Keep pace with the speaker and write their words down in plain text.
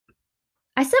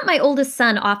I sent my oldest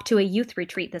son off to a youth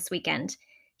retreat this weekend.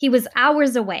 He was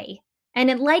hours away, and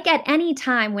like at any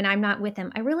time when I'm not with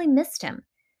him, I really missed him.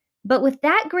 But with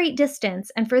that great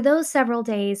distance, and for those several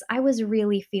days, I was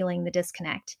really feeling the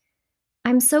disconnect.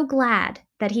 I'm so glad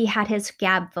that he had his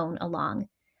Gab phone along.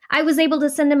 I was able to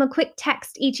send him a quick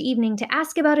text each evening to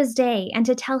ask about his day and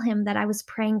to tell him that I was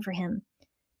praying for him.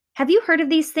 Have you heard of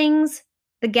these things?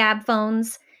 The Gab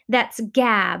phones? That's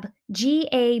Gab,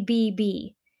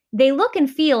 Gabb. They look and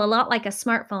feel a lot like a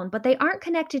smartphone, but they aren't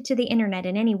connected to the internet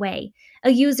in any way. A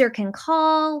user can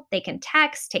call, they can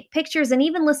text, take pictures, and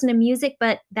even listen to music,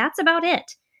 but that's about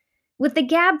it. With the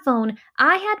Gab phone,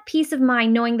 I had peace of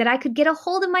mind knowing that I could get a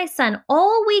hold of my son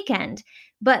all weekend,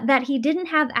 but that he didn't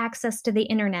have access to the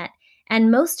internet, and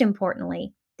most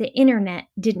importantly, the internet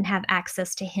didn't have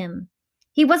access to him.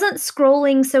 He wasn't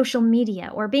scrolling social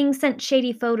media or being sent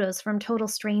shady photos from total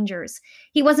strangers.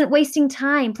 He wasn't wasting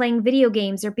time playing video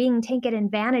games or being taken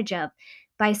advantage of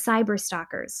by cyber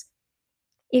stalkers.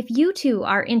 If you too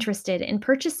are interested in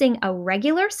purchasing a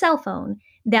regular cell phone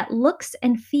that looks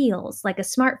and feels like a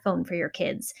smartphone for your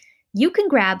kids, you can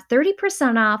grab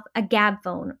 30% off a Gab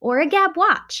phone or a Gab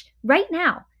watch right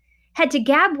now. Head to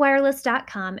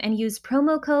gabwireless.com and use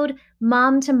promo code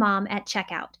MOM2MOM at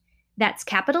checkout. That's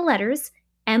capital letters,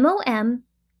 MOMTOMOM.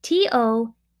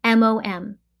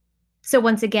 So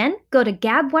once again, go to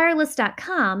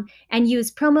gabwireless.com and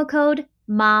use promo code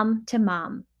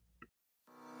MOM2MOM.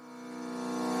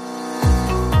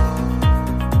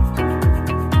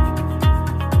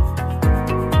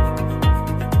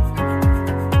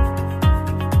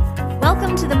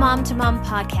 Welcome to the Mom to Mom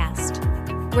podcast.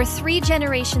 We're 3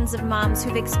 generations of moms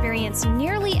who've experienced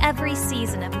nearly every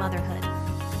season of motherhood.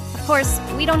 Of course,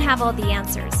 we don't have all the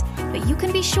answers, but you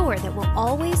can be sure that we'll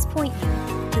always point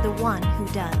you to the one who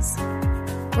does.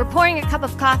 We're pouring a cup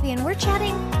of coffee and we're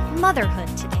chatting motherhood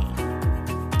today.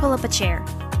 Pull up a chair.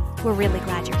 We're really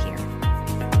glad you're here.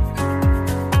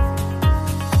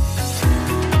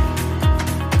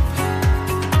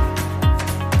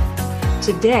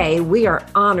 Today, we are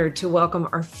honored to welcome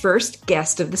our first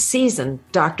guest of the season,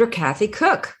 Dr. Kathy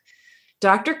Cook.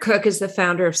 Dr. Cook is the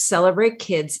founder of Celebrate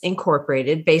Kids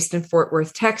Incorporated, based in Fort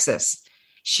Worth, Texas.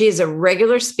 She is a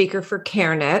regular speaker for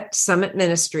CareNet, Summit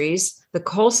Ministries, the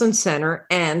Colson Center,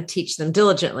 and Teach Them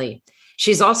Diligently.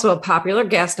 She's also a popular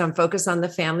guest on Focus on the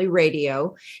Family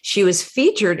Radio. She was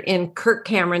featured in Kirk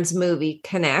Cameron's movie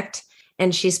Connect,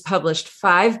 and she's published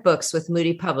 5 books with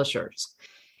Moody Publishers.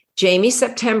 Jamie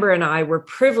September and I were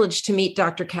privileged to meet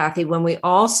Dr. Kathy when we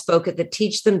all spoke at the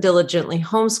Teach Them Diligently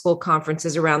homeschool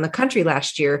conferences around the country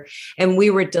last year, and we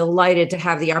were delighted to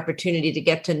have the opportunity to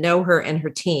get to know her and her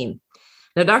team.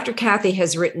 Now, Dr. Kathy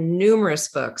has written numerous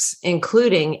books,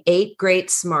 including 8 Great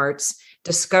Smarts,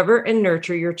 Discover and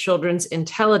Nurture Your Children's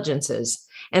Intelligences.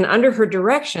 And under her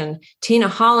direction, Tina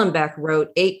Hollenbeck wrote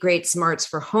 8 Great Smarts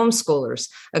for Homeschoolers,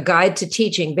 a guide to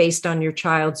teaching based on your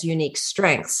child's unique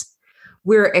strengths.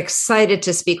 We're excited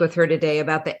to speak with her today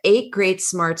about the 8 great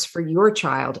smarts for your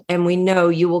child, and we know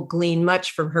you will glean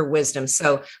much from her wisdom.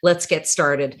 So let's get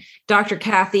started. Dr.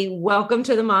 Kathy, welcome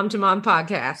to the Mom to Mom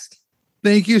podcast.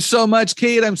 Thank you so much,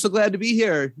 Kate. I'm so glad to be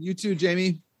here. You too,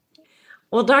 Jamie.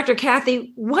 Well, Dr.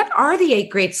 Kathy, what are the 8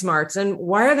 great smarts and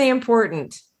why are they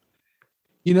important?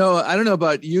 You know, I don't know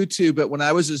about you two, but when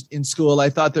I was in school, I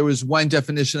thought there was one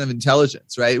definition of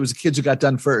intelligence, right? It was the kids who got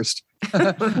done first.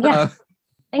 Yeah.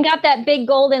 And got that big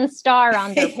golden star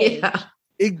on their page. Yeah.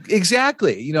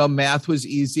 Exactly. You know, math was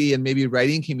easy and maybe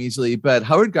writing came easily, but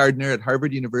Howard Gardner at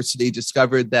Harvard University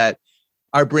discovered that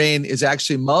our brain is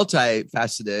actually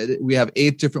multifaceted. We have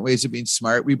 8 different ways of being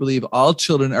smart. We believe all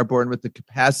children are born with the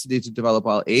capacity to develop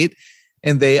all 8,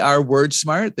 and they are word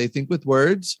smart. They think with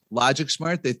words. Logic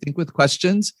smart. They think with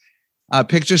questions.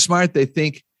 Picture smart. They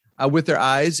think with their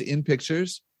eyes in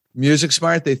pictures. Music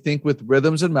smart, they think with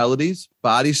rhythms and melodies.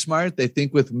 Body smart, they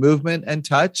think with movement and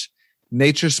touch.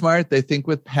 Nature smart, they think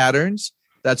with patterns.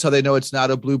 That's how they know it's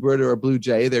not a bluebird or a blue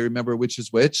jay. They remember which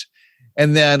is which.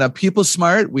 And then people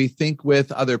smart, we think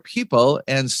with other people.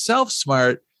 And self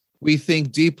smart, we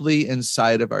think deeply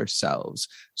inside of ourselves.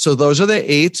 So those are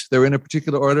the 8. They're in a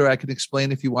particular order. I can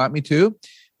explain if you want me to.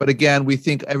 But again, we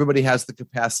think everybody has the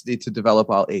capacity to develop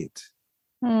all 8.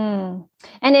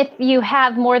 And if you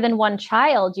have more than one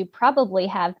child, you probably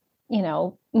have,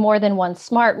 more than one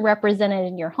smart represented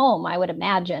in your home, I would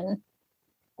imagine.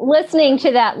 Listening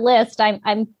to that list,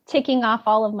 I'm ticking off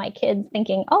all of my kids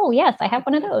thinking, oh, yes, I have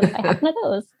one of those. I have one of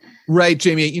those. Right,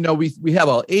 Jamie. You know, we have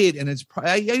all 8, and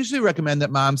I usually recommend that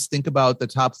moms think about the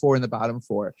top 4 and the bottom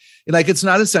 4. It's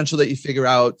not essential that you figure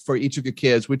out for each of your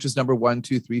kids, which is number 1,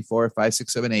 2, 3, 4, 5,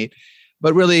 6, 7, 8.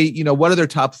 but really, what are their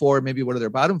top four? Maybe what are their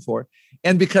bottom four?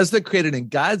 And because they're created in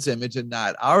God's image and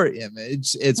not our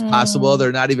image, it's possible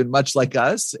they're not even much like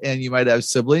us. And you might have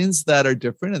siblings that are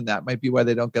different, and that might be why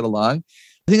they don't get along.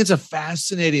 I think it's a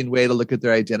fascinating way to look at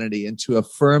their identity and to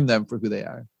affirm them for who they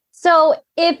are. So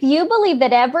if you believe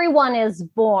that everyone is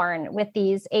born with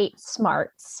these 8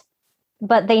 smarts,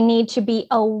 but they need to be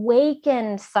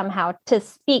awakened somehow to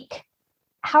speak,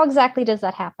 how exactly does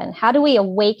that happen? How do we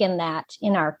awaken that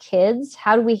in our kids?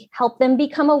 How do we help them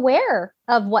become aware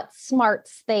of what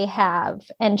smarts they have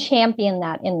and champion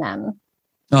that in them?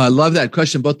 Oh, I love that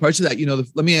question. Both parts of that.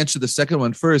 Let me answer the second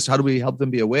one first. How do we help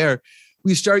them be aware?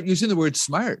 We start using the word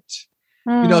smart.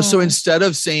 So instead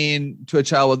of saying to a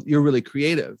child, well, you're really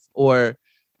creative, or,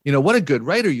 what a good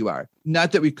writer you are.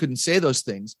 Not that we couldn't say those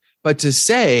things, but to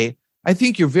say, I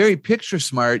think you're very picture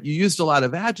smart. You used a lot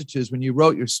of adjectives when you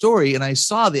wrote your story, and I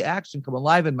saw the action come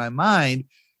alive in my mind.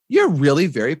 You're really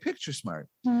very picture smart.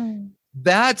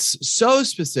 That's so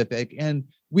specific. And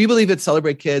we believe at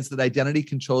Celebrate Kids that identity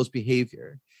controls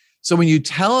behavior. So when you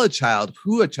tell a child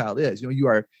who a child is, you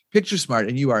are picture smart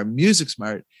and you are music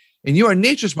smart and you are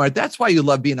nature smart. That's why you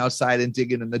love being outside and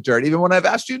digging in the dirt, even when I've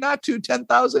asked you not to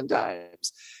 10,000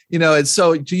 times. And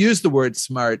so to use the word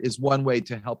smart is one way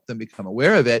to help them become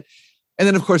aware of it. And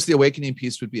then, of course, the awakening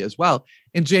piece would be as well.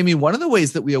 And Jamie, one of the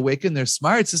ways that we awaken their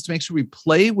smarts is to make sure we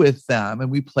play with them, and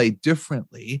we play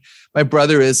differently. My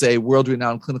brother is a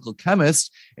world-renowned clinical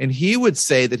chemist, and he would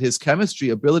say that his chemistry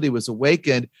ability was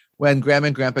awakened when Grandma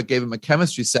and Grandpa gave him a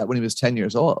chemistry set when he was 10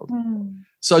 years old.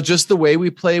 So just the way we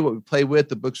play, what we play with,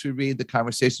 the books we read, the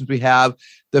conversations we have,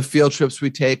 the field trips we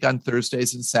take on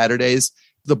Thursdays and Saturdays,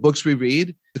 the books we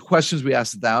read, the questions we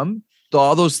ask them,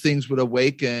 all those things would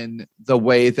awaken the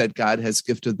way that God has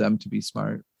gifted them to be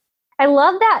smart. I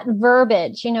love that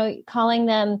verbiage, calling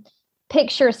them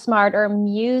picture smart or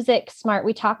music smart.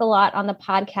 We talk a lot on the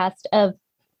podcast of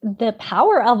the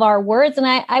power of our words. And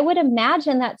I would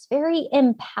imagine that's very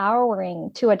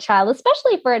empowering to a child,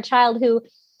 especially for a child who,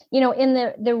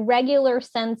 in the regular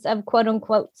sense of quote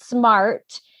unquote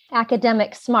smart,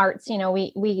 academic smarts,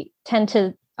 we tend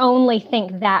to only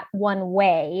think that one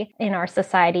way in our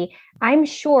society. I'm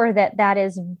sure that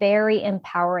is very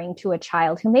empowering to a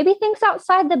child who maybe thinks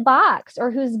outside the box,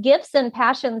 or whose gifts and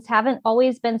passions haven't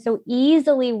always been so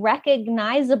easily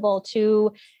recognizable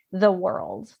to the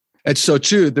world. It's so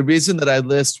true. The reason that I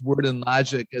list word and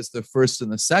logic as the first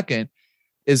and the second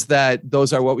is that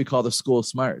those are what we call the school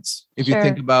smarts. If you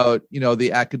think about,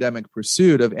 the academic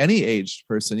pursuit of any aged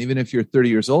person, even if you're 30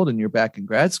 years old and you're back in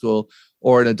grad school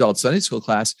or an adult Sunday school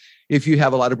class, if you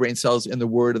have a lot of brain cells in the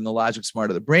word and the logic smart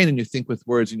of the brain, and you think with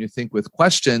words and you think with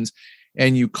questions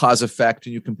and you cause effect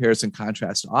and you comparison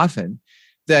contrast often,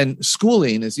 then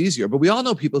schooling is easier. But we all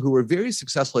know people who were very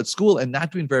successful at school and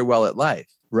not doing very well at life,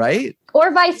 right?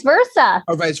 Or vice versa.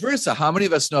 How many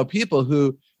of us know people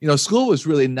who, school was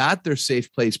really not their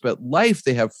safe place, but life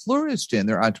they have flourished in.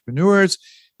 They're entrepreneurs.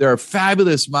 They're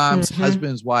fabulous moms,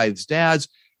 husbands, wives, dads,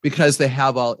 because they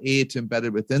have all 8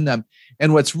 embedded within them.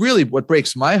 And what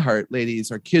breaks my heart,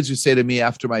 ladies, are kids who say to me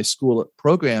after my school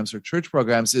programs or church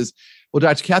programs is, well,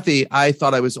 Dr. Kathy, I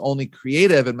thought I was only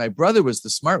creative and my brother was the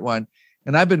smart one.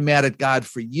 And I've been mad at God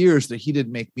for years that he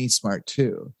didn't make me smart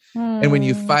too. And when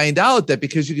you find out that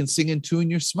because you can sing in tune,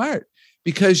 you're smart,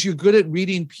 because you're good at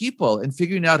reading people and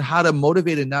figuring out how to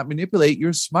motivate and not manipulate,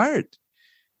 you're smart.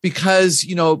 Because,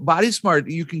 body smart,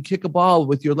 you can kick a ball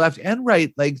with your left and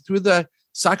right leg through the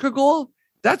soccer goal.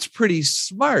 That's pretty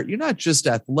smart. You're not just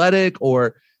athletic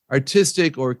or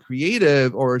artistic or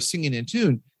creative or singing in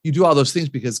tune. You do all those things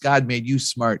because God made you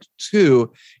smart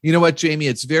too. You know what, Jamie?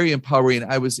 It's very empowering.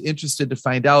 I was interested to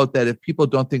find out that if people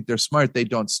don't think they're smart, they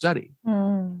don't study.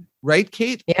 Right,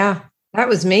 Kate? Yeah, that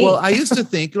was me. Well, I used to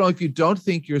think, if you don't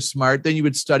think you're smart, then you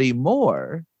would study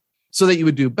more so that you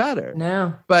would do better.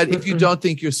 No. But if you don't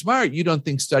think you're smart, you don't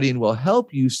think studying will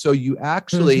help you. So you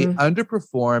actually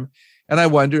underperform. And I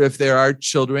wonder if there are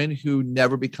children who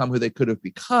never become who they could have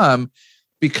become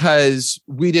because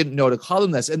we didn't know to call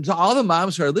them this. And to all the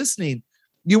moms who are listening,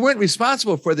 you weren't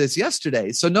responsible for this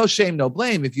yesterday. So no shame, no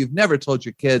blame if you've never told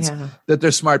your kids that they're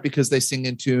smart because they sing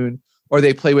in tune or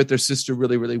they play with their sister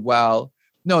really, really well.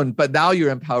 No, but now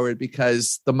you're empowered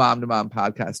because the Mom to Mom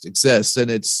podcast exists, and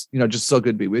it's, just so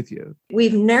good to be with you.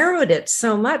 We've narrowed it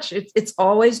so much. It's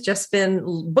always just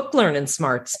been book learning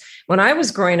smarts. When I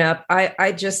was growing up,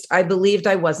 I believed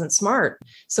I wasn't smart.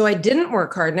 So I didn't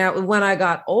work hard. Now, when I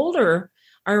got older,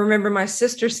 I remember my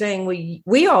sister saying,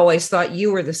 we always thought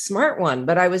you were the smart one,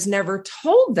 but I was never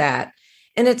told that.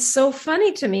 And it's so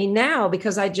funny to me now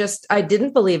because I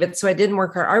didn't believe it. So I didn't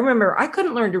work hard. I remember I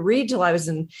couldn't learn to read till it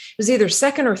was either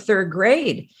second or third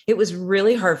grade. It was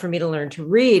really hard for me to learn to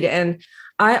read. And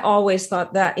I always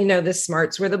thought that, the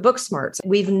smarts were the book smarts.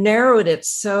 We've narrowed it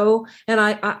so, and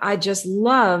I just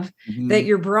love that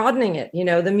you're broadening it,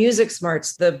 the music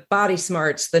smarts, the body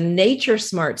smarts, the nature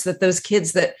smarts, that those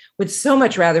kids that would so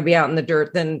much rather be out in the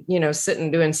dirt than, sitting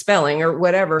doing spelling or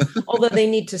whatever, although they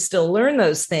need to still learn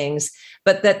those things,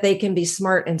 but that they can be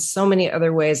smart in so many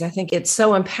other ways. I think it's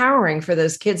so empowering for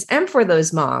those kids and for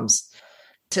those moms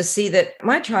to see that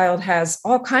my child has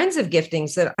all kinds of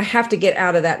giftings that I have to get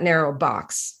out of that narrow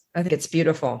box. I think it's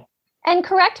beautiful. And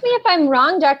correct me if I'm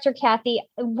wrong, Dr. Kathy,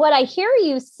 what I hear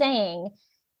you saying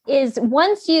is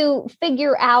once you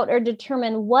figure out or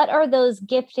determine what are those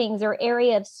giftings or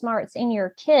area of smarts in your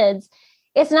kids,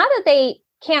 it's not that they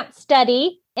can't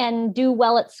study and do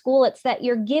well at school. It's that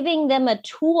you're giving them a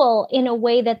tool in a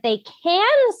way that they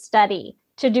can study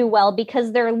to do well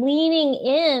because they're leaning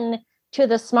in to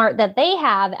the smart that they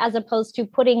have, as opposed to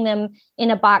putting them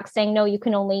in a box saying, no, you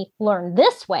can only learn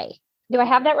this way. Do I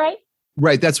have that right?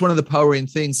 Right. That's one of the powering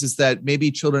things, is that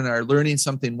maybe children are learning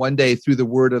something one day through the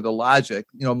word or the logic.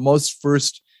 Most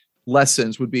first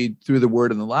lessons would be through the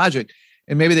word and the logic,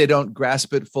 and maybe they don't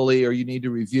grasp it fully, or you need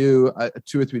to review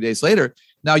 2 or 3 days later.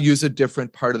 Now use a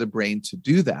different part of the brain to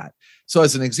do that. So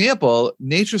as an example,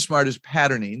 Nature Smart is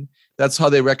patterning. That's how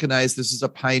they recognize this is a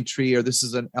pine tree, or this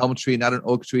is an elm tree, not an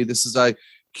oak tree. This is a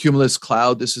cumulus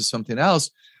cloud. This is something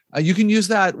else. You can use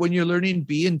that when you're learning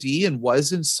B and D and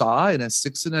was and saw and a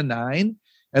 6 and a 9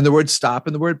 and the word stop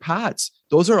and the word pots.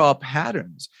 Those are all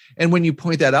patterns. And when you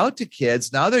point that out to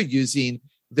kids, now they're using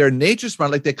their Nature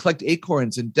Smart, like they collect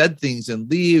acorns and dead things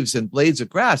and leaves and blades of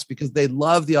grass because they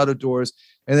love the outdoors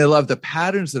and they love the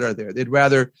patterns that are there. They'd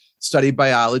rather study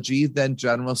biology than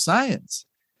general science.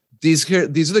 These are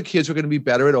the kids who are going to be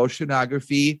better at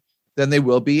oceanography than they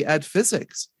will be at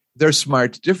physics. They're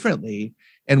smart differently,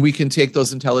 and we can take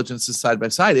those intelligences side by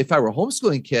side. If I were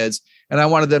homeschooling kids and I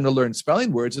wanted them to learn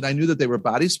spelling words and I knew that they were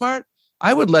body smart,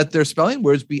 I would let their spelling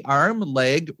words be arm,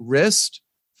 leg, wrist,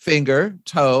 finger,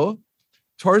 toe,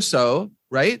 torso,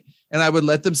 right? And I would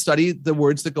let them study the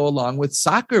words that go along with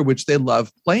soccer, which they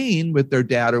love playing with their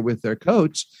dad or with their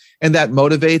coach. And that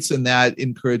motivates and that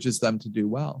encourages them to do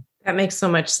well. That makes so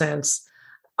much sense.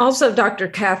 Also, Dr.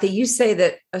 Kathy, you say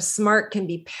that a smart can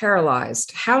be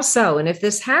paralyzed. How so? And if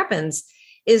this happens,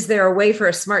 is there a way for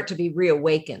a smart to be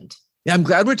reawakened? Yeah, I'm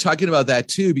glad we're talking about that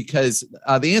too, because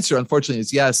the answer, unfortunately,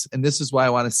 is yes. And this is why I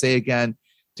want to say again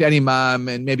to any mom,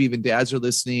 and maybe even dads are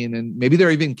listening, and maybe there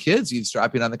are even kids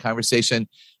eavesdropping on the conversation.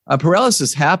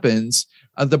 Paralysis happens.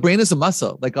 The brain is a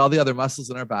muscle, like all the other muscles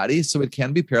in our body, so it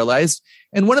can be paralyzed.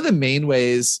 And one of the main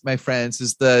ways, my friends,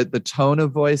 is the tone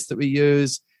of voice that we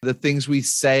use, the things we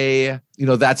say,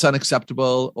 that's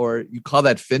unacceptable, or you call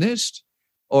that finished,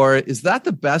 or is that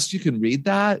the best you can read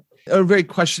that? A very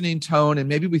questioning tone, and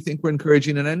maybe we think we're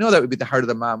encouraging. And I know that would be the heart of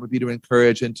the mom, would be to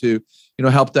encourage and to,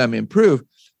 help them improve.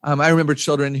 I remember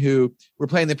children who were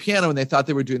playing the piano and they thought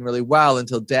they were doing really well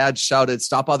until dad shouted,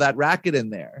 "Stop all that racket in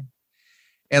there."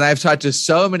 And I've talked to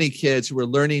so many kids who were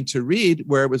learning to read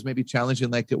where it was maybe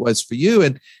challenging like it was for you.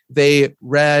 And they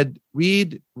read,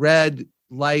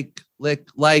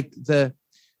 like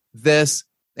this,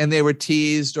 and they were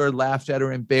teased or laughed at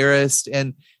or embarrassed.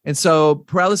 And so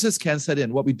paralysis can set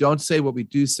in. What we don't say, what we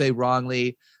do say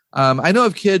wrongly. I know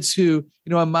of kids who,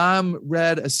 a mom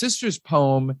read a sister's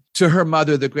poem to her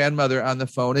mother, the grandmother, on the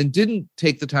phone, and didn't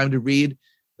take the time to read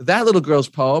that little girl's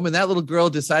poem. And that little girl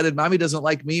decided, mommy doesn't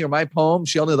like me or my poem.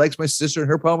 She only likes my sister and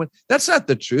her poem. And that's not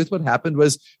the truth. What happened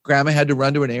was grandma had to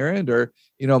run to an errand, or,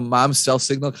 mom's cell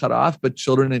signal cut off, but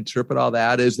children interpret all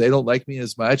that as they don't like me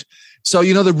as much. So,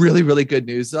 the really, really good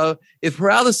news, though, if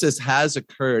paralysis has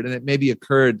occurred, and it maybe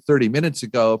occurred 30 minutes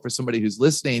ago for somebody who's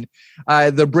listening,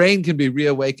 the brain can be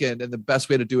reawakened. And the best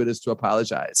way to do it is to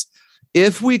apologize.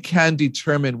 If we can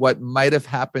determine what might have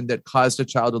happened that caused a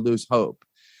child to lose hope,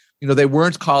 they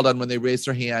weren't called on when they raised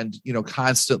their hand,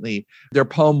 constantly. Their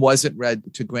poem wasn't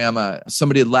read to grandma.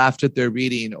 Somebody laughed at their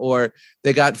reading, or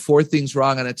they got 4 things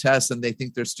wrong on a test and they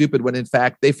think they're stupid when in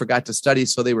fact they forgot to study.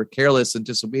 So they were careless and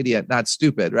disobedient, not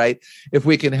stupid, right? If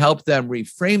we can help them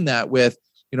reframe that with,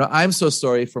 I'm so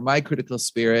sorry for my critical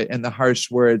spirit and the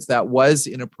harsh words. That was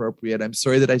inappropriate. I'm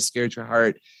sorry that I scared your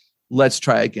heart. Let's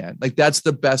try again. Like, that's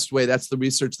the best way. That's the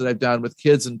research that I've done with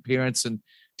kids and parents and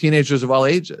teenagers of all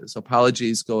ages.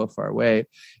 Apologies go a far way.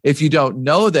 If you don't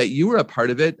know that you were a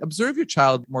part of it, observe your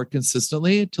child more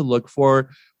consistently to look for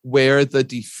where the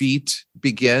defeat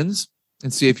begins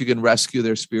and see if you can rescue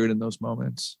their spirit in those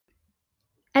moments.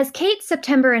 As Kate,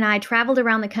 September, and I traveled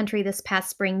around the country this past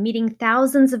spring, meeting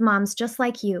thousands of moms just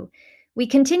like you, we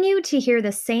continue to hear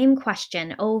the same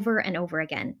question over and over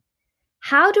again.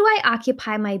 How do I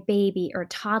occupy my baby or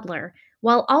toddler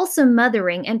while also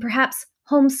mothering and perhaps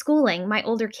homeschooling my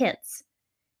older kids?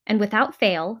 And without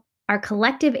fail, our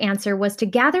collective answer was to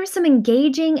gather some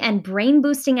engaging and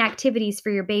brain-boosting activities for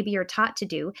your baby or tot to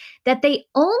do that they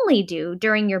only do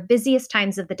during your busiest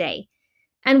times of the day.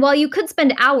 And while you could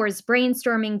spend hours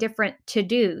brainstorming different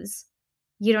to-dos,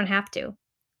 you don't have to.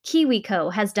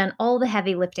 KiwiCo has done all the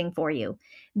heavy lifting for you.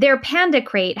 Their Panda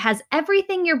Crate has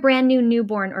everything your brand new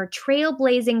newborn or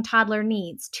trailblazing toddler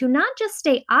needs to not just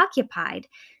stay occupied,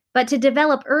 but to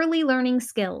develop early learning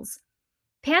skills.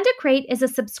 Panda Crate is a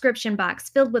subscription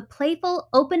box filled with playful,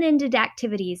 open-ended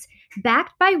activities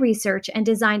backed by research and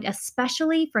designed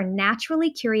especially for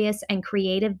naturally curious and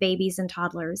creative babies and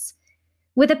toddlers.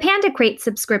 With a Panda Crate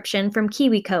subscription from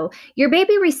KiwiCo, your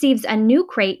baby receives a new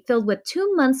crate filled with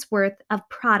 2 months' worth of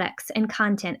products and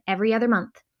content every other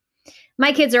month.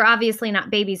 My kids are obviously not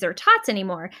babies or tots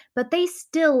anymore, but they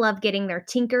still love getting their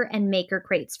Tinker and Maker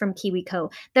crates from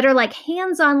KiwiCo that are like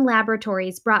hands-on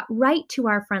laboratories brought right to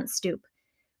our front stoop.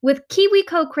 With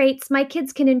KiwiCo crates, my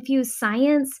kids can infuse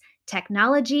science,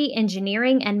 technology,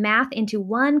 engineering, and math into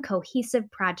one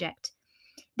cohesive project.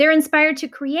 They're inspired to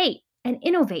create and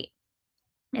innovate.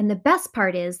 And the best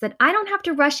part is that I don't have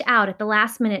to rush out at the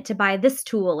last minute to buy this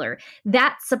tool or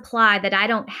that supply that I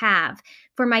don't have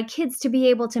for my kids to be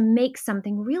able to make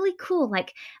something really cool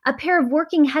like a pair of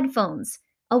working headphones,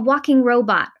 a walking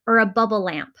robot, or a bubble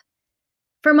lamp.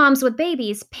 For moms with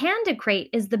babies, Panda Crate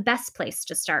is the best place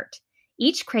to start.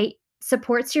 Each crate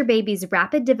supports your baby's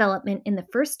rapid development in the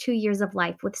first 2 years of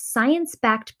life with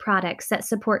science-backed products that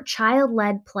support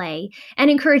child-led play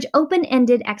and encourage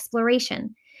open-ended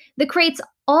exploration. The crates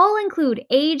all include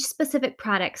age-specific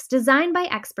products designed by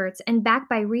experts and backed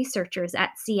by researchers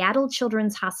at Seattle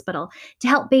Children's Hospital to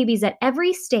help babies at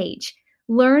every stage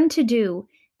learn to do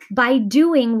by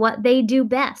doing what they do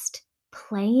best,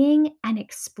 playing and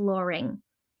exploring.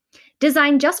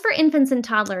 Designed just for infants and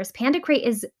toddlers, Panda Crate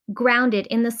is grounded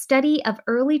in the study of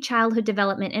early childhood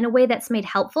development in a way that's made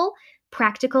helpful,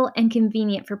 practical, and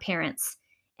convenient for parents.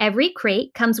 Every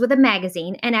crate comes with a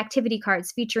magazine and activity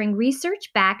cards featuring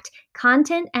research-backed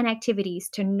content and activities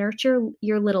to nurture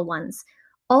your little ones,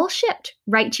 all shipped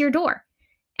right to your door.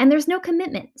 And there's no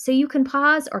commitment, so you can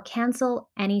pause or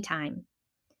cancel anytime.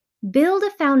 Build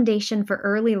a foundation for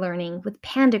early learning with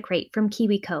Panda Crate from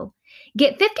KiwiCo.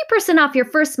 Get 50% off your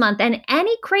first month and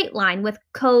any crate line with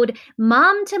code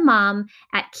MOM2MOM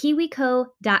at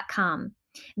kiwico.com.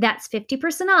 That's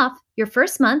 50% off your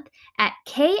first month at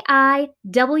kiwico.com.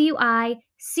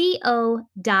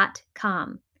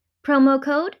 Promo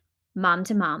code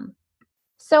MOM2MOM.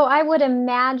 So I would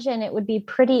imagine it would be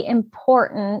pretty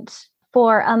important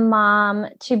for a mom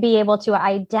to be able to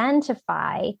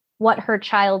identify what her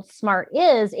child's smart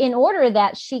is in order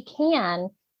that she can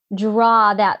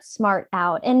draw that smart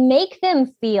out and make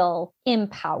them feel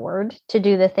empowered to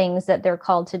do the things that they're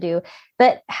called to do.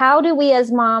 But how do we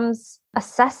as moms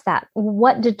assess that?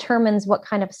 What determines what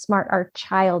kind of smart our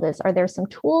child is? Are there some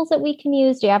tools that we can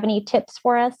use? Do you have any tips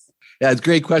for us? Yeah, it's a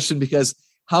great question because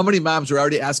how many moms are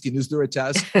already asking, is there a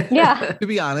test? Yeah. To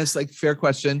be honest, fair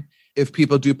question. If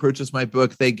people do purchase my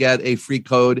book, they get a free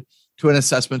code to an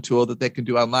assessment tool that they can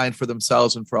do online for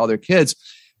themselves and for all their kids.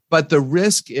 But the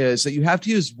risk is that you have to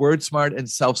use WordSmart and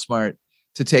SelfSmart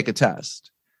to take a test.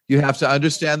 You have to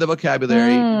understand the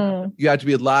vocabulary. You have to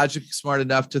be logic smart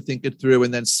enough to think it through.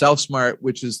 And then SelfSmart,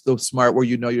 which is the smart where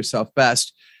you know yourself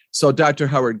best. So Dr.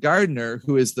 Howard Gardner,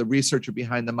 who is the researcher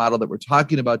behind the model that we're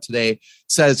talking about today,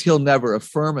 says he'll never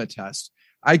affirm a test.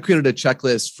 I created a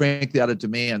checklist, frankly, out of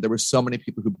demand. There were so many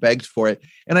people who begged for it.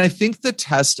 And I think the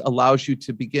test allows you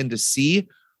to begin to see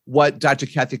what Dr.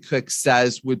 Kathy Cook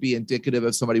says would be indicative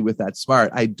of somebody with that smart.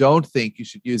 I don't think you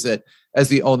should use it as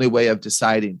the only way of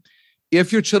deciding.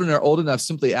 If your children are old enough,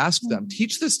 simply ask them,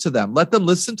 teach this to them, let them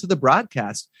listen to the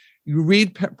broadcast. You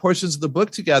read portions of the book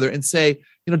together and say,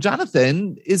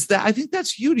 Jonathan, I think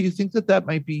that's you. Do you think that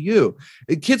might be you?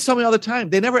 Kids tell me all the time,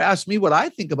 they never ask me what I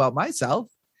think about myself.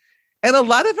 And a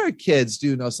lot of our kids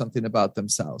do know something about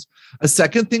themselves. A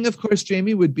second thing, of course,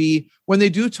 Jamie, would be when they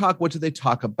do talk, what do they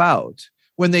talk about?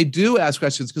 When they do ask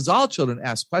questions, because all children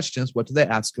ask questions, what do they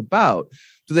ask about?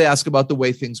 Do they ask about the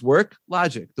way things work?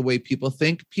 Logic. The way people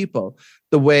think? People.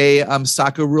 The way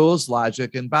soccer rules?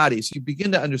 Logic and body. So you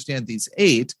begin to understand these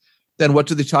 8. Then what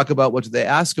do they talk about? What do they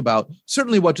ask about?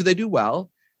 Certainly, what do they do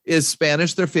well? Is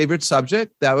Spanish their favorite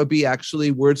subject? That would be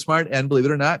actually WordSmart and, believe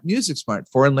it or not, MusicSmart.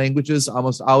 Foreign languages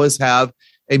almost always have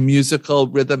a musical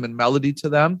rhythm and melody to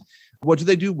them. What do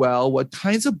they do well? What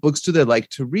kinds of books do they like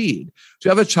to read? Do you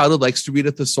have a child who likes to read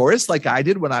a thesaurus like I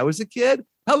did when I was a kid?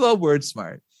 Hello, Word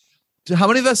Smart. How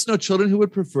many of us know children who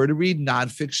would prefer to read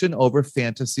nonfiction over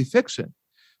fantasy fiction?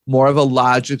 More of a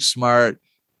logic smart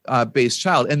based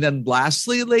child. And then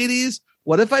lastly, ladies,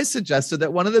 what if I suggested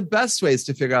that one of the best ways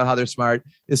to figure out how they're smart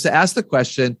is to ask the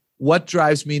question, what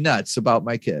drives me nuts about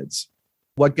my kids?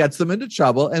 What gets them into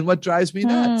trouble and what drives me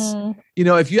nuts? You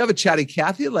know, if you have a chatty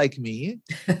Cathy like me,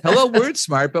 hello, Word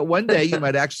Smart, but one day you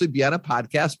might actually be on a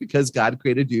podcast because God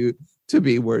created you to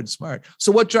be Word Smart.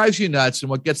 So what drives you nuts and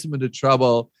what gets them into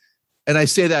trouble, and I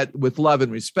say that with love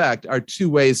and respect, are two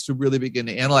ways to really begin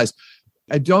to analyze.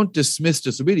 I don't dismiss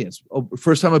disobedience.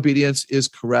 First-time obedience is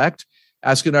correct.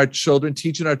 Asking our children,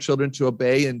 teaching our children to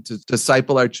obey and to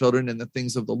disciple our children in the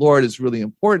things of the Lord is really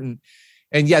important.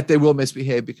 And yet they will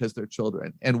misbehave because they're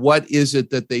children. And what is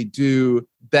it that they do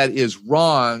that is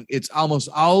wrong? It's almost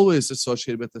always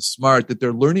associated with the smart that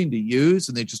they're learning to use,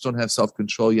 and they just don't have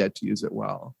self-control yet to use it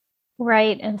well.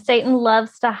 Right. And Satan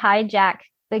loves to hijack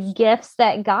the gifts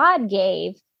that God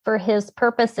gave for his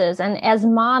purposes. And as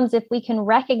moms, if we can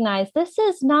recognize this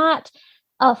is not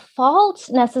a fault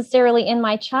necessarily in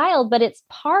my child, but it's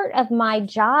part of my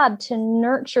job to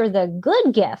nurture the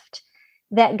good gift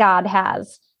that God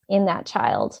has in that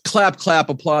child. Clap, clap,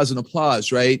 applause, and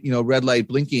applause, right? You know, red light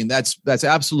blinking. That's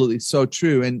absolutely so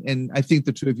true. And I think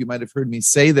the two of you might have heard me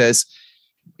say this.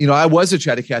 You know, I was a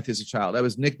chatty Cathy as a child. I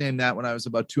was nicknamed that when I was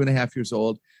about 2.5 years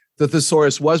old. The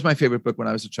Thesaurus was my favorite book when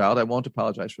I was a child. I won't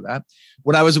apologize for that.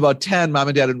 When I was about 10, Mom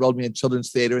and Dad enrolled me in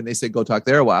children's theater, and they said, go talk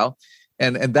there a while.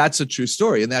 And that's a true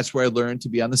story. And that's where I learned to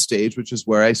be on the stage, which is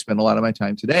where I spend a lot of my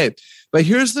time today. But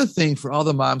here's the thing for all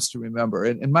the moms to remember.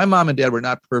 And my mom and dad were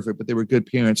not perfect, but they were good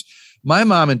parents. My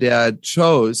mom and dad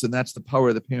chose, and that's the power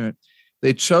of the parent,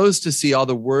 they chose to see all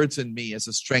the words in me as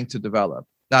a strength to develop,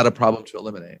 not a problem to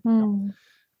eliminate.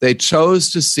 They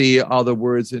chose to see all the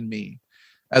words in me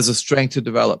as a strength to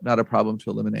develop, not a problem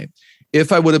to eliminate.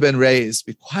 If I would have been raised,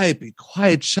 be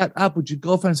quiet, shut up. Would you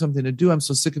go find something to do? I'm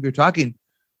so sick of your talking.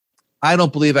 I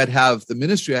don't believe I'd have the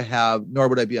ministry I have, nor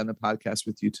would I be on the podcast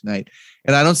with you tonight.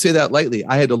 And I don't say that lightly.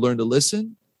 I had to learn to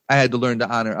listen. I had to learn to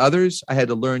honor others. I had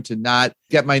to learn to not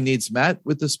get my needs met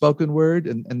with the spoken word.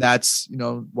 And that's, you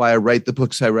know, why I write the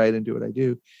books I write and do what I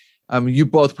do. You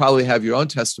both probably have your own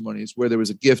testimonies where there was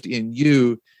a gift in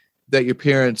you that your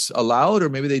parents allowed, or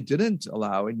maybe they didn't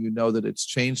allow, and you know that it's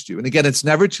changed you. And again, it's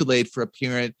never too late for a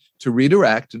parent to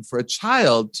redirect and for a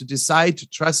child to decide to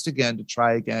trust again, to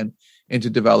try again, and to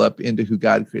develop into who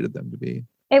God created them to be.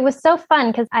 It was so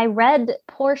fun because I read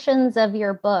portions of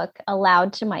your book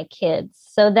aloud to my kids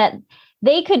so that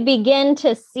they could begin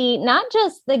to see not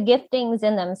just the giftings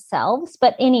in themselves,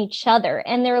 but in each other.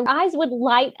 And their eyes would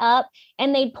light up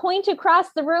and they'd point across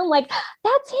the room like,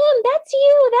 that's him, that's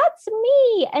you, that's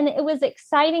me. And it was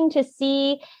exciting to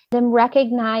see them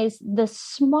recognize the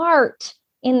smart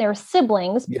in their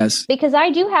siblings. Yes. Because I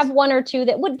do have one or two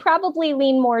that would probably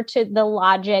lean more to the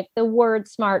logic, the word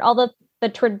smart, all the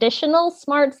traditional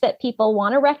smarts that people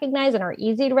want to recognize and are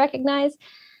easy to recognize.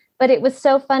 But it was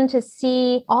so fun to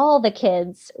see all the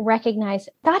kids recognize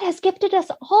God has gifted us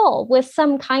all with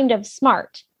some kind of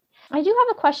smart. I do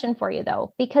have a question for you,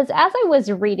 though, because as I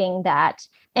was reading that,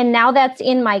 and now that's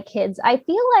in my kids, I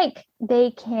feel like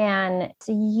they can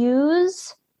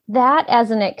use that as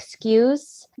an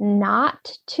excuse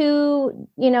not to,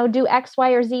 do X, Y,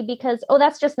 or Z because,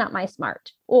 that's just not my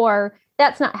smart, or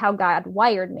that's not how God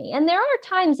wired me. And there are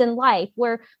times in life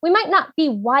where we might not be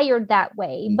wired that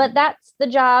way, but that's the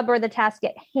job or the task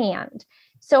at hand.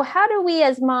 So how do we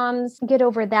as moms get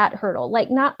over that hurdle?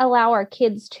 Like not allow our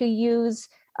kids to use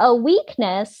a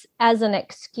weakness as an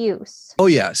excuse? Oh,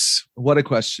 yes. What a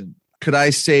question. Could I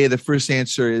say the first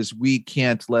answer is we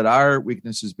can't let our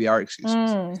weaknesses be our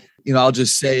excuses. I'll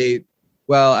just say,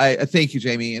 well, I thank you,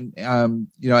 Jamie. And,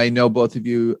 I know both of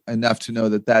you enough to know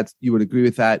that you would agree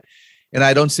with that. And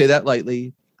I don't say that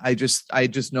lightly. I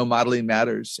just know modeling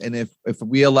matters. And if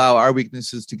we allow our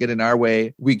weaknesses to get in our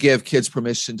way, we give kids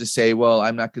permission to say, well,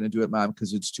 I'm not going to do it, Mom,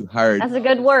 because it's too hard. That's a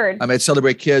good word. At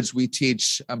Celebrate Kids, we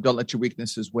teach, don't let your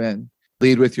weaknesses win.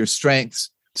 Lead with your strengths.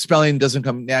 Spelling doesn't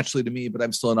come naturally to me, but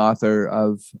I'm still an author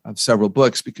of several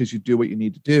books because you do what you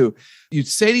need to do. You'd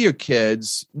say to your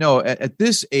kids, no, at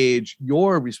this age,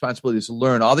 your responsibility is to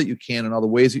learn all that you can in all the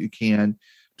ways that you can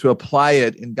to apply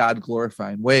it in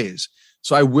God-glorifying ways.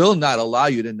 So I will not allow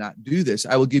you to not do this.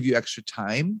 I will give you extra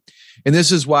time. And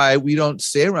this is why we don't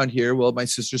say around here, well, my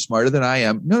sister's smarter than I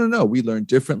am. No. We learn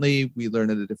differently. We learn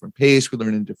at a different pace. We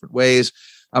learn in different ways.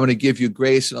 I'm going to give you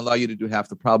grace and allow you to do half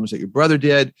the problems that your brother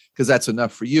did because that's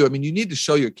enough for you. I mean, you need to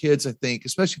show your kids, I think,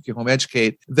 especially if you home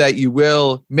educate, that you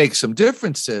will make some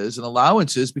differences and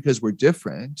allowances because we're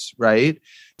different, right?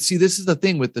 See, this is the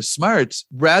thing with the smarts.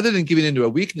 Rather than giving into a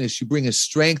weakness, you bring a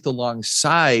strength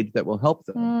alongside that will help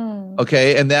them.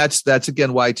 Okay. And that's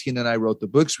again why Tina and I wrote the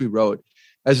books we wrote.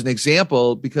 As an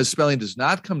example, because spelling does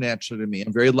not come naturally to me.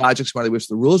 I'm very logic smart. I wish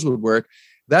the rules would work.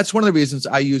 That's one of the reasons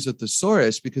I use a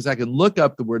thesaurus, because I can look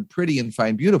up the word pretty and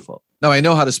find beautiful. Now, I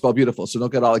know how to spell beautiful, so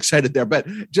don't get all excited there. But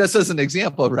just as an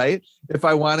example, right? If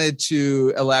I wanted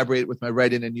to elaborate with my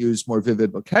writing and use more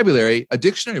vivid vocabulary, a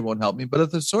dictionary won't help me, but a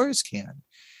thesaurus can.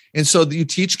 And so you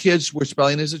teach kids where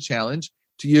spelling is a challenge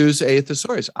to use a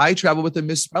thesaurus. I travel with a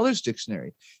misspellers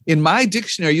dictionary. In my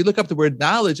dictionary, you look up the word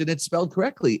knowledge and it's spelled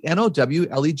correctly, Knowledge. Could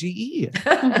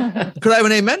I have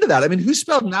an amen to that? I mean, who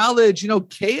spelled knowledge, Knowledge?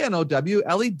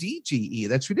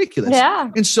 That's ridiculous.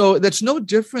 Yeah. And so that's no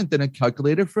different than a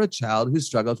calculator for a child who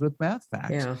struggles with math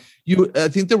facts. Yeah. I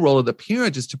think the role of the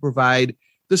parent is to provide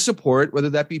the support,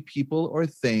 whether that be people or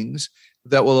things,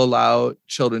 that will allow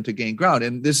children to gain ground.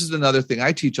 And this is another thing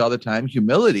I teach all the time,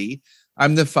 humility.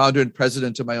 I'm the founder and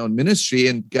president of my own ministry.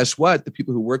 And guess what? The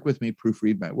people who work with me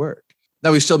proofread my work.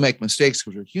 Now, we still make mistakes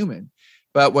because we're human.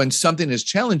 But when something is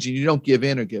challenging, you don't give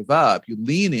in or give up. You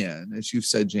lean in, as you've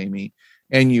said, Jamie,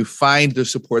 and you find the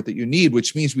support that you need,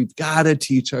 which means we've got to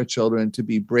teach our children to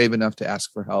be brave enough to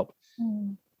ask for help.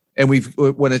 And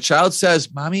when a child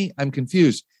says, Mommy, I'm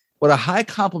confused, what a high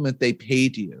compliment they pay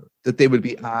to you, that they would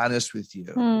be honest with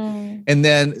you. And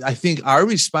then I think our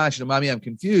response, Mommy, I'm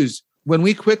confused, when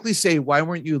we quickly say, why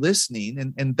weren't you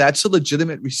listening? And that's a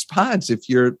legitimate response. If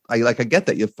I get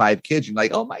that you have 5 kids, you're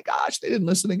like, oh my gosh, they didn't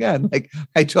listen again.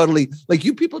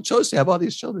 You people chose to have all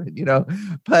these children,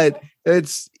 but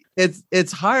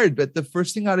it's hard. But the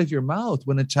first thing out of your mouth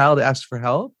when a child asks for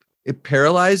help, it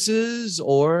paralyzes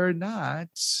or not.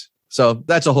 So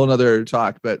that's a whole nother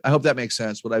talk, but I hope that makes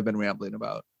sense what I've been rambling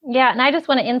about. Yeah. And I just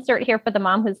want to insert here for the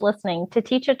mom who's listening, to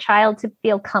teach a child to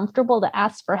feel comfortable to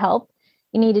ask for help,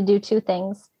 you need to do 2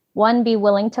 things. 1, be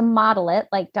willing to model it,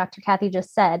 like Dr. Kathy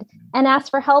just said, and ask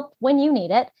for help when you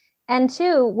need it. And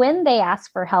 2, when they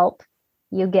ask for help,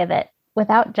 you give it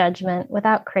without judgment,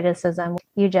 without criticism.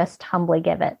 You just humbly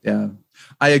give it. Yeah,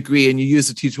 I agree. And you use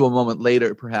a teachable moment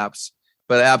later, perhaps,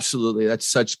 but absolutely. That's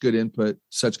such good input.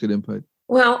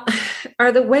 Well,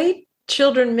 are the way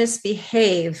children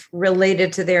misbehave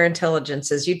related to their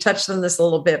intelligences? You touched on this a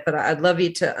little bit, but I'd love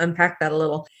you to unpack that a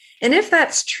little. And if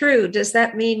that's true, does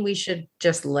that mean we should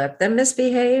just let them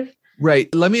misbehave? Right.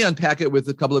 Let me unpack it with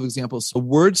a couple of examples. So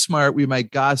word smart, we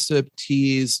might gossip,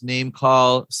 tease, name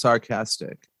call,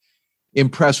 sarcastic.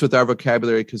 Impressed with our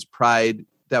vocabulary because pride,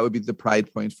 that would be the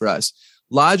pride point for us.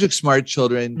 Logic smart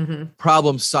children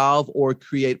problem solve or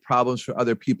create problems for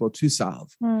other people to solve.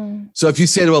 So if you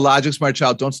say to a logic smart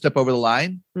child, don't step over the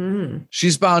line,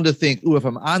 she's bound to think, if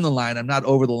I'm on the line, I'm not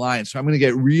over the line. So I'm going to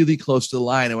get really close to the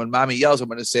line. And when Mommy yells, I'm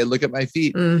going to say, look at my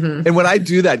feet. And when I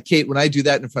do that, Kate, when I do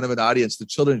that in front of an audience, the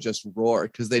children just roar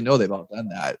because they know they've all done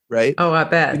that, right? Oh, I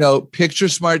bet. Picture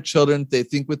smart children, they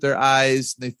think with their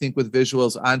eyes, they think with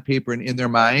visuals on paper and in their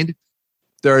mind.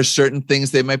 There are certain things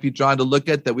they might be drawn to look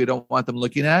at that we don't want them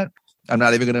looking at. I'm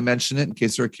not even going to mention it in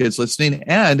case there are kids listening.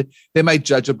 And they might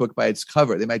judge a book by its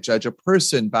cover. They might judge a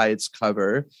person by its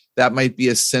cover. That might be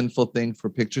a sinful thing for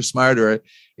picture smart or an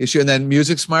issue. And then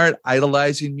music smart,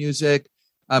 idolizing music,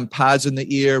 pods in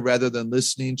the ear rather than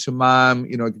listening to mom,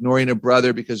 ignoring a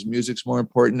brother because music's more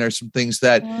important. There's some things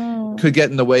that could get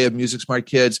in the way of music smart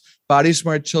kids. Body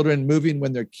smart children, moving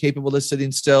when they're capable of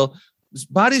sitting still.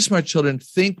 Body smart children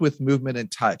think with movement and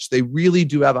touch. They really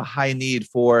do have a high need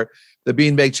for the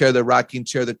beanbag chair, the rocking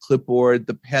chair, the clipboard,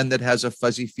 the pen that has a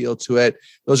fuzzy feel to it.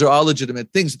 Those are all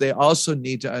legitimate things. They also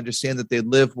need to understand that they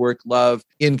live, work, love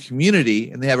in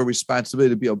community, and they have a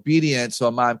responsibility to be obedient so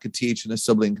a mom can teach and a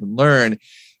sibling can learn.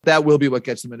 That will be what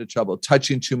gets them into trouble.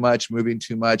 Touching too much, moving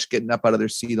too much, getting up out of their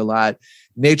seat a lot.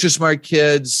 Nature smart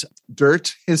kids,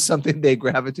 dirt is something they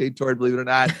gravitate toward, believe it or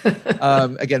not.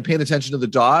 Again, paying attention to the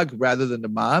dog rather than the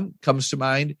mom comes to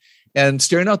mind. And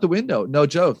staring out the window, no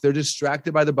joke. They're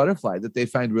distracted by the butterfly that they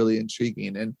find really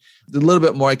intriguing. And a little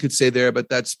bit more I could say there, but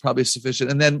that's probably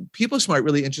sufficient. And then people smart,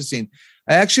 really interesting.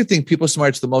 I actually think people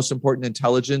smart's the most important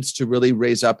intelligence to really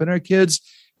raise up in our kids,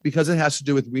 because it has to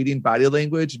do with reading body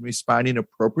language and responding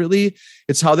appropriately.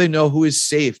 It's how they know who is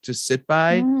safe to sit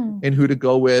by and who to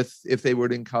go with if they were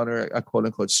to encounter a quote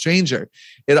unquote stranger.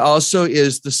 It also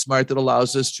is the smart that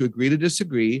allows us to agree to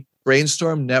disagree,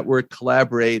 brainstorm, network,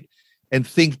 collaborate, and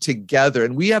think together.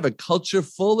 And we have a culture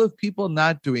full of people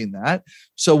not doing that.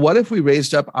 So what if we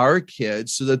raised up our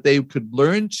kids so that they could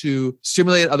learn to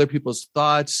stimulate other people's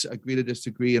thoughts, agree to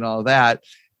disagree, and all that?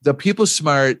 The people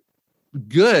smart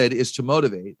good is to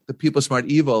motivate. The people smart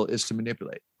evil is to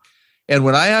manipulate. And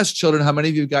when I ask children, how many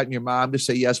of you have gotten your mom to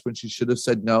say yes when she should have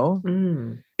said no?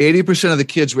 80% of the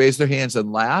kids raise their hands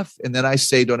and laugh. And then I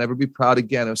say, don't ever be proud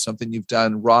again of something you've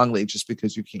done wrongly just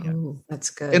because you can. Ooh, that's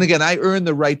good. And again, I earn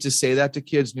the right to say that to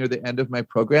kids near the end of my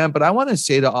program. But I want to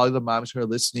say to all of the moms who are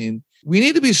listening, we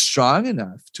need to be strong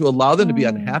enough to allow them to be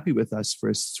unhappy with us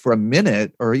for a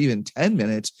minute or even 10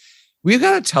 minutes. We've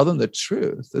got to tell them the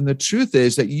truth. And the truth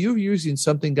is that you're using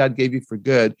something God gave you for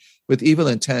good with evil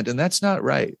intent. And that's not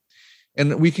right.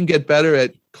 And we can get better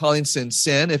at calling sin,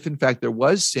 sin, if in fact there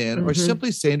was sin, or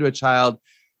simply saying to a child,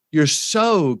 you're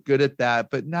so good at that,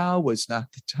 but now was not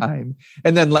the time.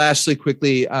 And then lastly,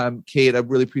 quickly, Kate, I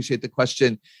really appreciate the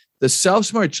question. The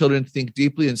self-smart children think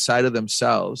deeply inside of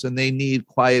themselves, and they need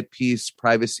quiet, peace,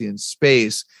 privacy, and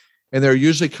space. And they're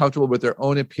usually comfortable with their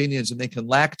own opinions, and they can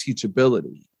lack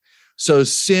teachability. So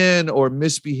sin or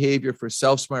misbehavior for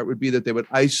self-smart would be that they would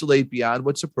isolate beyond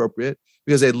what's appropriate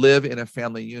because they live in a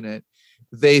family unit.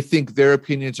 They think their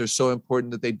opinions are so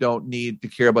important that they don't need to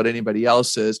care about anybody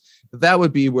else's. That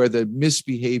would be where the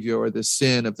misbehavior or the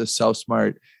sin of the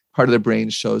self-smart part of the brain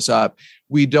shows up.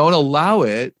 We don't allow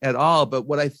it at all. But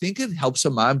what I think it helps a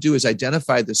mom do is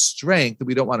identify the strength that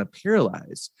we don't want to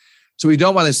paralyze. So we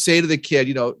don't want to say to the kid,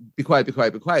 be quiet, be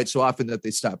quiet, be quiet, so often that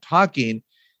they stop talking.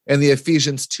 And the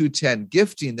Ephesians 2:10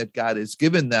 gifting that God has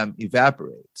given them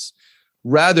evaporates.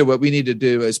 Rather, what we need to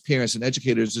do as parents and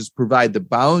educators is provide the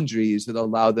boundaries that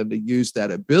allow them to use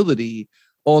that ability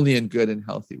only in good and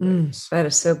healthy ways. That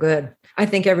is so good. I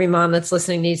think every mom that's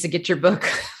listening needs to get your book.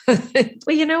 Well,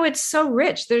 it's so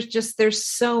rich. There's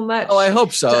so much. Oh, I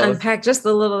hope so. To unpack just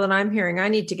the little that I'm hearing. I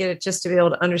need to get it just to be able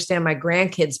to understand my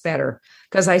grandkids better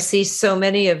because I see so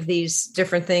many of these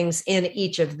different things in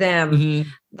each of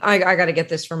them. I got to get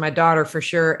this for my daughter for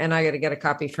sure. And I got to get a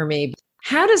copy for me.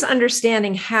 How does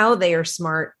understanding how they are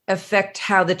smart affect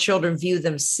how the children view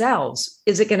themselves?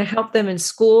 Is it going to help them in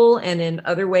school and in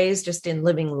other ways, just in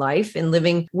living life and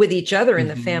living with each other in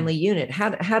the family unit?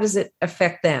 How does it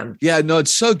affect them? Yeah, no,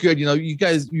 it's so good.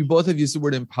 You both have used the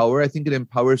word empower. I think it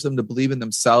empowers them to believe in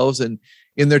themselves and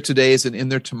in their todays and in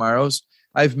their tomorrows.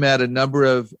 I've met a number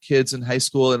of kids in high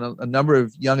school and a number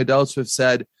of young adults who have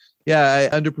said, yeah,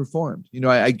 I underperformed.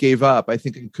 I gave up. I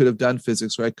think I could have done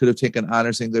physics, or I could have taken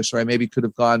honors English, or I maybe could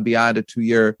have gone beyond a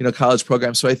 2-year, college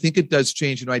program. So I think it does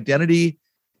change. Identity,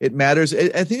 it matters.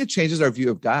 I think it changes our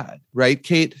view of God, right?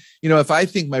 Kate, if I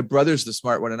think my brother's the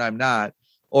smart one and I'm not,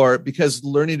 or because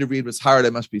learning to read was hard,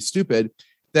 I must be stupid,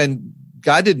 then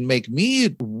God didn't make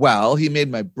me well. He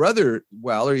made my brother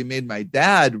well, or he made my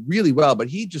dad really well, but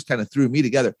he just kind of threw me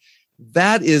together.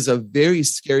 That is a very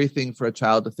scary thing for a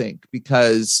child to think,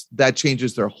 because that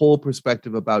changes their whole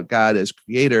perspective about God as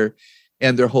creator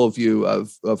and their whole view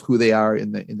of who they are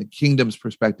in the kingdom's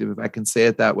perspective, if I can say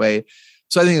it that way.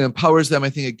 So I think it empowers them. I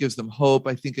think it gives them hope.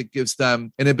 I think it gives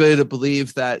them an ability to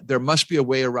believe that there must be a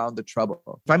way around the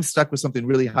trouble. If I'm stuck with something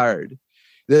really hard,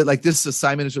 like this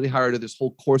assignment is really hard, or this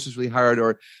whole course is really hard,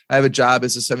 or I have a job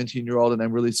as a 17-year-old and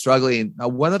I'm really struggling. Now,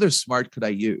 what other smart could I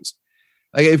use?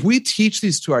 Like if we teach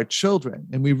these to our children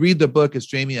and we read the book as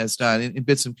Jamie has done in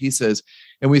bits and pieces,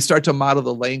 and we start to model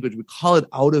the language, we call it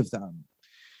out of them,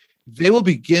 they will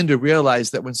begin to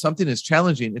realize that when something is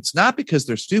challenging, it's not because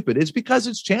they're stupid, it's because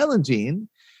it's challenging.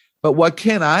 But what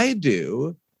can I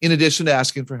do in addition to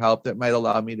asking for help that might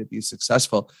allow me to be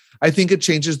successful? I think it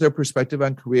changes their perspective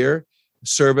on career,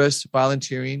 service,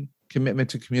 volunteering, commitment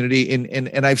to community.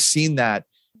 And I've seen that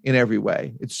in every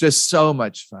way. It's just so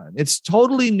much fun. It's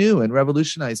totally new and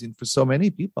revolutionizing for so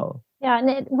many people. Yeah, and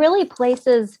it really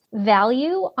places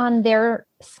value on their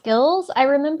skills. I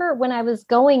remember when I was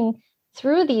going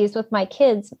through these with my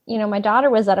kids, my daughter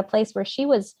was at a place where she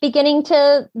was beginning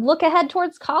to look ahead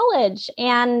towards college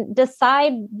and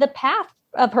decide the path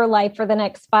of her life for the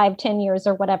next 5-10 years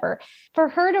or whatever. For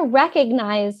her to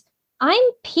recognize, I'm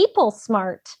people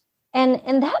smart, and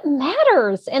that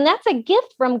matters. And that's a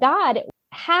gift from God.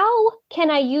 How can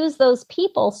I use those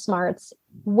people smarts?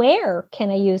 Where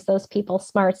can I use those people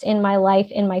smarts in my life,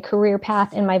 in my career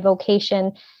path, in my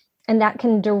vocation? And that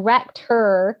can direct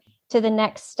her to the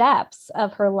next steps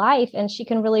of her life. And she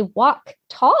can really walk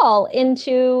tall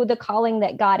into the calling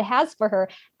that God has for her,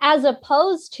 as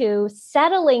opposed to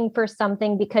settling for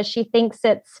something because she thinks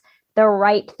it's the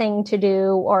right thing to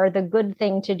do or the good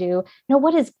thing to do. No,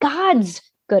 what is God's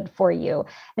good for you.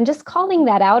 And just calling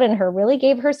that out in her really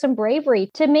gave her some bravery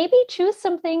to maybe choose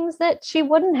some things that she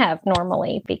wouldn't have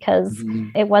normally because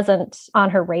it wasn't on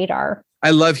her radar.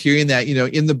 I love hearing that.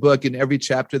 In the book, in every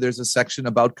chapter, there's a section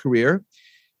about career.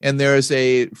 And there's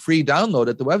a free download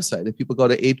at the website. If people go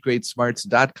to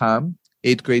 8greatsmarts.com,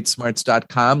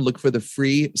 8greatsmarts.com, look for the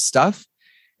free stuff.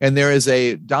 And there is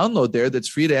a download there that's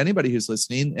free to anybody who's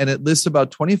listening. And it lists about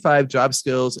 25 job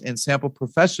skills and sample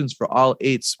professions for all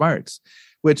 8 smarts,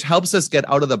 which helps us get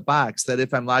out of the box that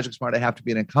if I'm logic smart, I have to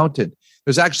be an accountant.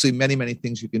 There's actually many, many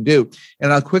things you can do.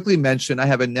 And I'll quickly mention, I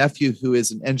have a nephew who is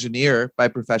an engineer by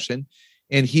profession,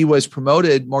 and he was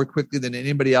promoted more quickly than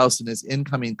anybody else in his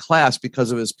incoming class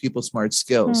because of his people smart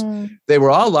skills. They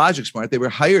were all logic smart. They were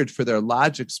hired for their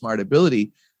logic smart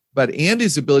ability. But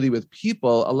Andy's ability with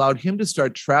people allowed him to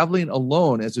start traveling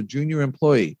alone as a junior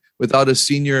employee without a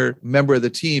senior member of the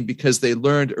team because they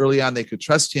learned early on they could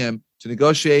trust him to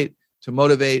negotiate, to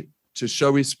motivate, to show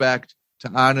respect, to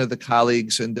honor the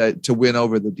colleagues, and to win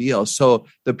over the deal. So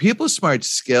the people smart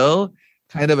skill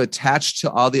kind of attached to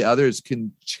all the others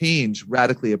can change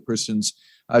radically a person's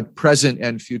present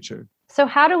and future. So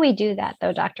how do we do that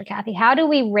though, Dr. Kathy? How do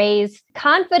we raise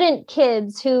confident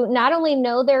kids who not only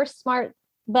know they're smart,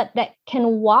 but that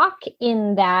can walk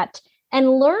in that and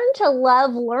learn to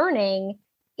love learning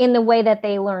in the way that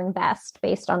they learn best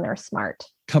based on their smart?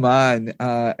 Come on.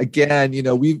 Again,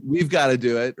 we've got to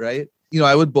do it, right?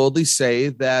 I would boldly say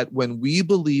that when we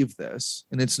believe this,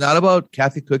 and it's not about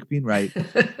Kathy Cook being right,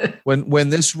 when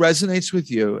this resonates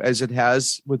with you, as it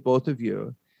has with both of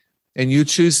you, and you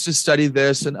choose to study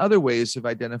this and other ways of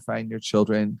identifying your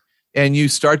children, and you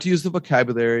start to use the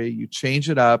vocabulary, you change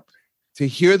it up to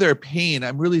hear their pain.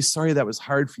 I'm really sorry that was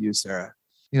hard for you, Sarah.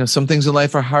 Some things in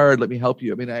life are hard. Let me help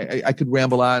you. I mean, I could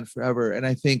ramble on forever. And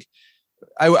I think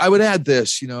I would add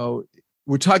this,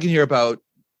 we're talking here about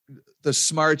the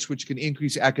smarts, which can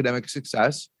increase academic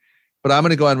success. But I'm going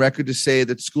to go on record to say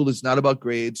that school is not about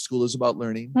grades. School is about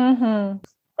learning.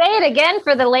 Say it again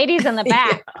for the ladies in the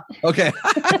back. Okay.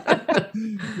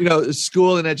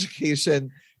 School and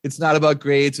education, it's not about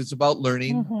grades. It's about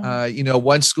learning.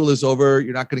 Once school is over,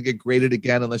 you're not going to get graded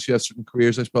again unless you have certain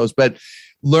careers, I suppose. But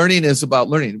learning is about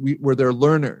learning. They're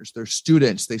learners. They're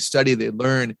students. They study, they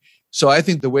learn. So I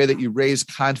think the way that you raise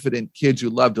confident kids who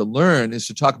love to learn is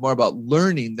to talk more about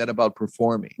learning than about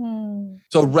performing.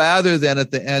 So rather than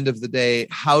at the end of the day,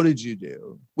 how did you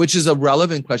do? Which is a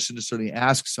relevant question to certainly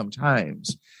ask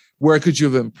sometimes. Where could you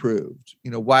have improved?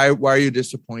 Why are you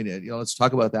disappointed? Let's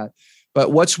talk about that.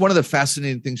 But what's one of the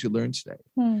fascinating things you learned today?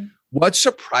 What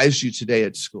surprised you today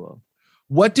at school?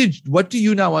 What do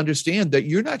you now understand that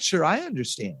you're not sure I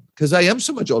understand? Because I am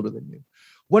so much older than you.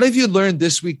 What have you learned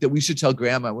this week that we should tell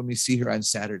grandma when we see her on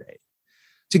Saturday?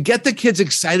 To get the kids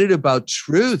excited about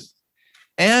truth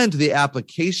and the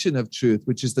application of truth,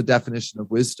 which is the definition of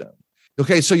wisdom.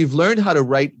 Okay, so you've learned how to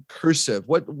write cursive.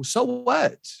 So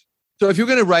what? So if you're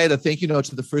going to write a thank you note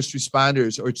to the first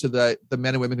responders or to the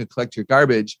men and women who collect your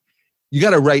garbage, you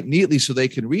got to write neatly so they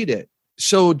can read it.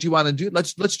 So do you want to do,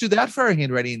 let's do that for our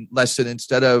handwriting lesson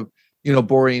instead of,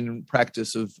 boring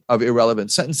practice of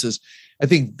irrelevant sentences. I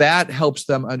think that helps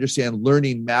them understand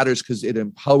learning matters because it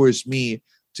empowers me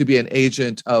to be an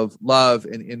agent of love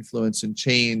and influence and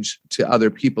change to other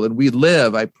people. And we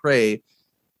live, I pray,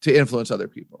 to influence other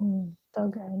people. So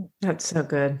good. That's so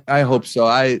good. I hope so.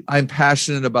 I'm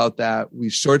passionate about that. We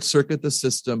short circuit the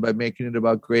system by making it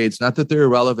about grades. Not that they're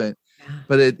irrelevant,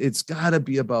 but it's got to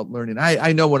be about learning.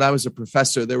 I know when I was a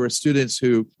professor, there were students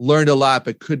who learned a lot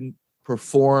but couldn't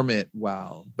perform it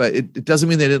well. But it doesn't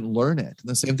mean they didn't learn it. And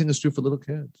the same thing is true for little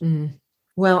kids.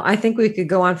 Well, I think we could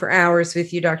go on for hours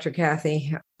with you, Dr.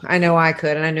 Kathy. I know I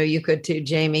could, and I know you could too,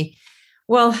 Jamie.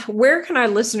 Well, where can our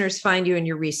listeners find you and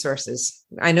your resources?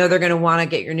 I know they're going to want to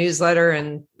get your newsletter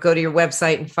and go to your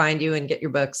website and find you and get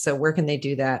your books. So where can they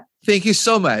do that? Thank you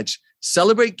so much.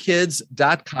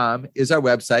 CelebrateKids.com is our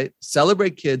website,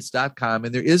 CelebrateKids.com.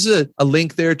 And there is a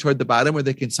link there toward the bottom where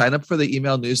they can sign up for the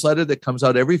email newsletter that comes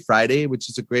out every Friday, which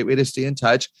is a great way to stay in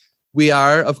touch. We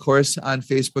are, of course, on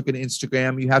Facebook and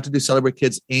Instagram. You have to do Celebrate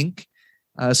Kids Inc.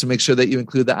 So make sure that you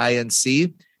include the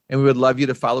INC. And we would love you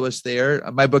to follow us there.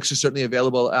 My books are certainly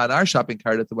available on our shopping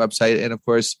cart at the website. And of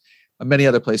course, many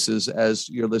other places, as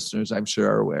your listeners, I'm sure,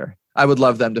 are aware. I would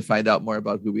love them to find out more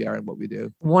about who we are and what we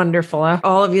do. Wonderful.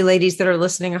 All of you ladies that are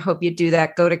listening, I hope you do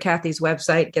that. Go to Kathy's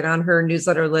website, get on her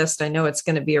newsletter list. I know it's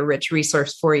going to be a rich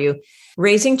resource for you.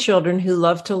 Raising children who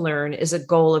love to learn is a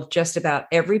goal of just about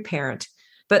every parent,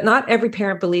 but not every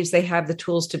parent believes they have the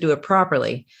tools to do it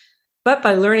properly. But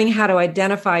by learning how to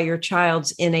identify your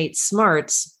child's innate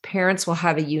smarts, parents will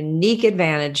have a unique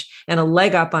advantage and a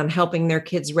leg up on helping their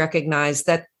kids recognize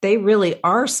that they really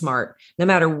are smart, no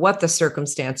matter what the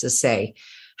circumstances say.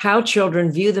 How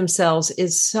children view themselves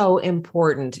is so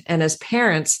important. And as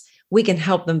parents, we can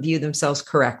help them view themselves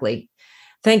correctly.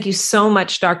 Thank you so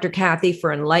much, Dr. Kathy,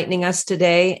 for enlightening us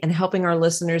today and helping our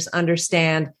listeners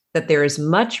understand that there is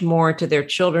much more to their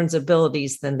children's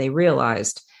abilities than they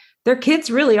realized. Their kids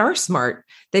really are smart.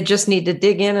 They just need to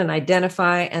dig in and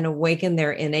identify and awaken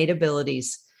their innate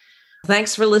abilities.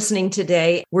 Thanks for listening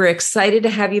today. We're excited to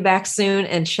have you back soon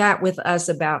and chat with us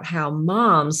about how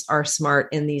moms are smart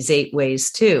in these 8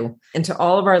 ways too. And to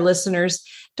all of our listeners,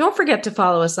 don't forget to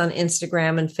follow us on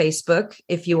Instagram and Facebook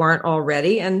if you aren't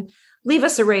already, and leave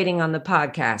us a rating on the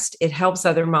podcast. It helps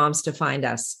other moms to find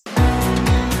us.